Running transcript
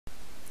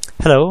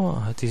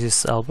Hello, this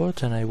is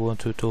Albert and I want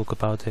to talk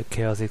about the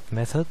chaotic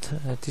method.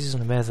 This is a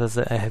method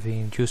that I have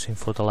been using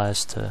for the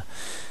last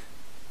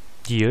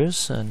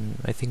years, and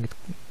I think it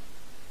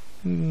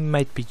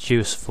might be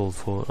useful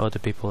for other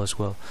people as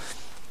well.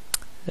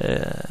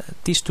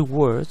 These two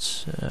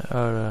words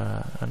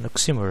are an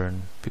oxymoron,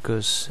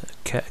 because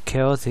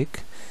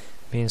chaotic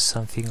means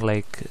something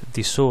like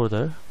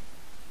disorder,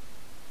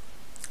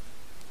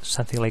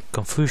 something like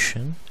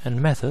confusion,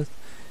 and method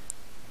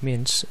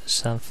means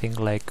something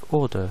like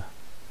order.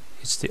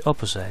 It's the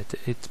opposite.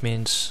 It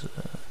means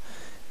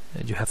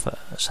you have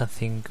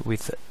something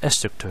with a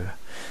structure.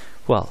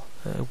 Well,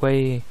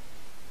 why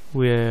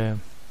we're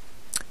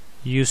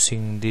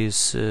using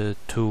these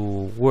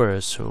two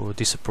words or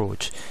this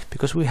approach?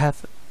 Because we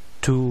have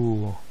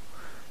two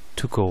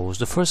goals.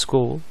 The first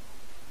goal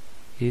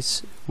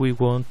is we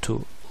want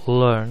to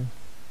learn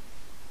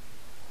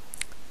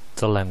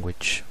the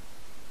language.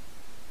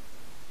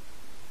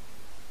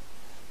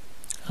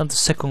 And the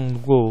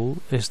second goal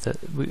is that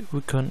we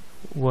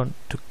want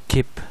to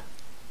keep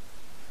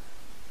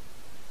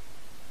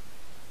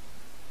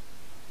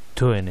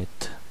doing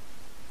it.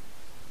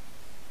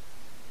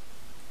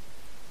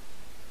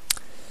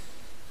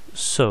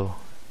 So,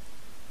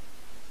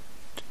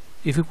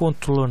 if we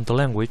want to learn the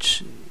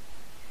language,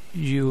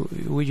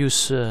 we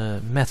use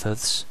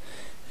methods,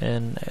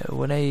 and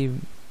when I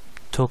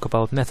talk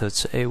about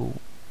methods, I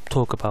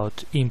talk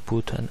about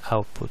input and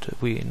output.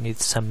 We need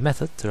some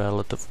method. There are a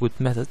lot of good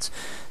methods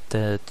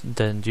that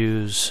then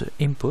use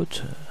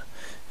input,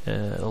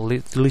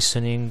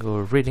 listening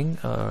or reading,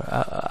 or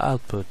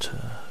output,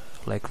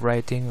 like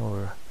writing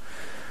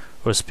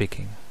or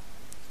speaking.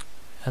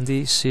 And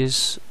this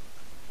is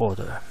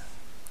order.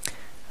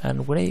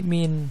 And what I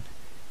mean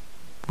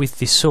with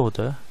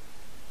disorder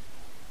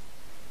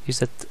is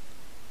that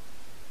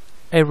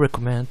I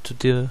recommend to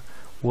do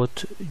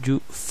what you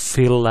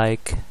feel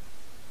like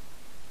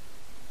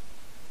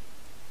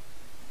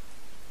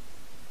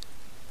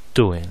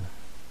doing.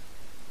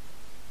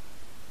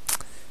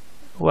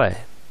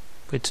 Why?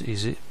 It's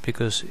easy,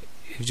 because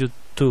if you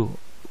do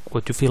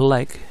what you feel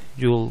like,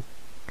 you'll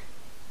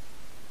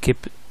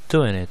keep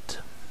doing it.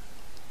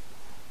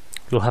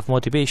 You'll have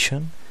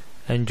motivation,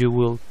 and you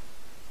will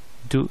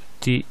do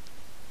the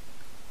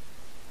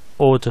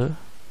order,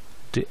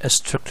 the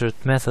structured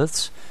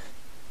methods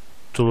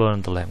to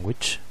learn the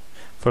language.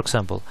 For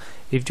example,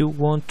 if you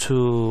want to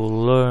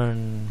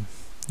learn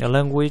a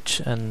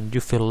language and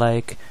you feel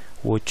like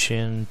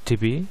watching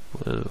TV,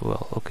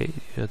 well, okay,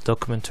 a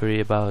documentary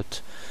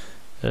about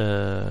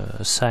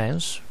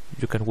science,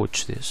 you can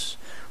watch this.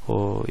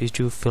 Or if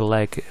you feel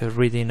like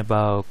reading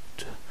about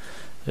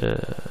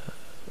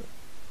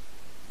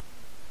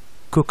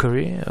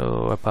cookery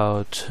or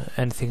about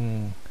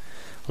anything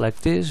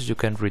like this, you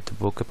can read the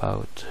book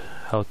about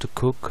how to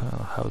cook,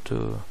 how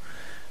to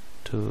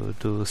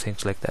do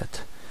things like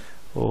that.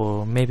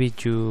 Or maybe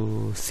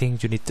you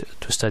think you need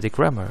to study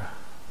grammar.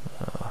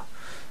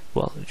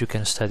 Well, you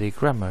can study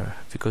grammar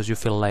because you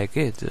feel like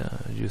it.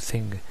 You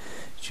think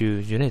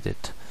you need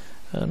it,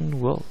 and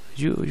well,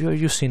 you are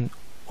using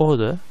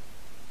order,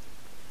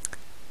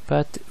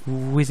 but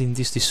within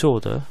this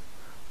disorder,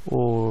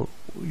 or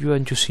you are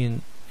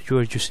using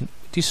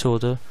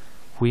disorder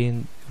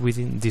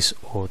within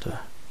disorder.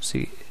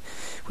 See,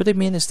 what I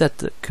mean is that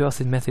the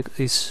chaotic method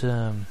is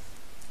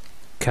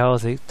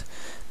chaotic,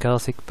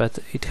 but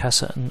it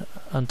has an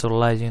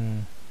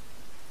underlying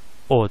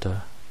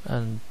order,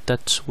 and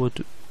that's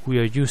what we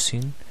are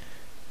using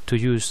to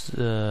use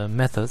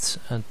methods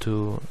and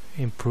to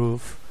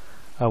improve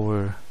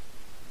our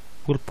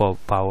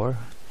willpower.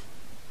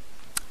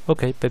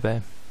 Okay, bye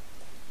bye.